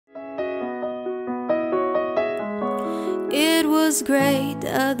It was great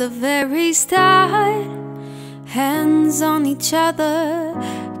at the very start. Hands on each other,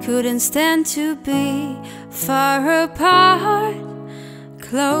 couldn't stand to be far apart.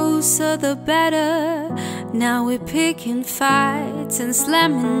 Closer the better. Now we're picking fights and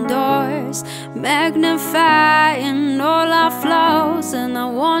slamming doors, magnifying all our flaws. And I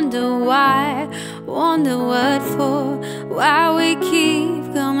wonder why, wonder what for, why we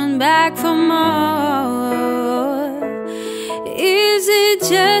keep coming back for more. Is it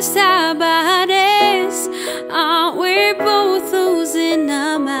just our bodies? Aren't we both losing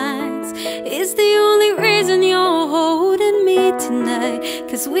our minds? Is the only reason you're holding me tonight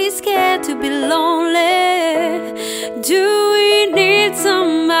 'cause we scared to be lonely? Do we need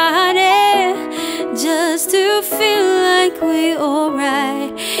somebody just to feel like we're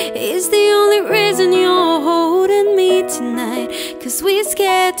alright? Is the only reason you're holding me tonight 'cause we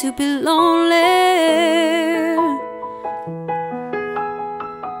scared to be lonely?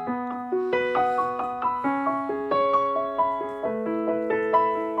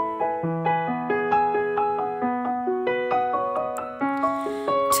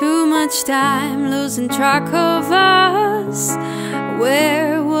 Too much time losing track of us.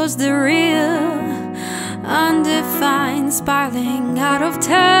 Where was the real? Undefined, spiraling out of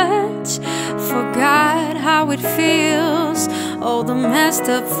touch. Forgot how it feels. All the messed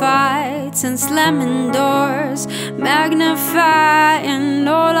up fights and slamming doors, magnifying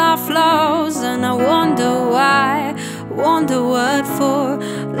all our flaws. And I wonder why, wonder what for,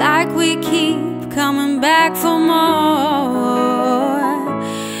 like we keep coming back for more.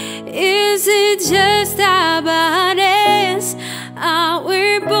 Is it just our bodies? Are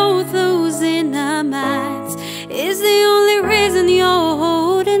we both losing our minds? Is the only reason you're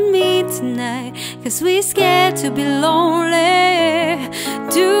holding me tonight 'cause we scared to be lonely?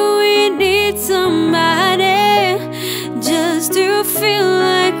 Do we need somebody just to feel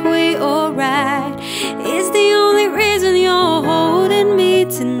like we're alright? Is the only reason you're holding me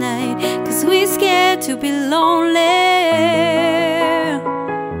tonight 'cause we scared to be lonely?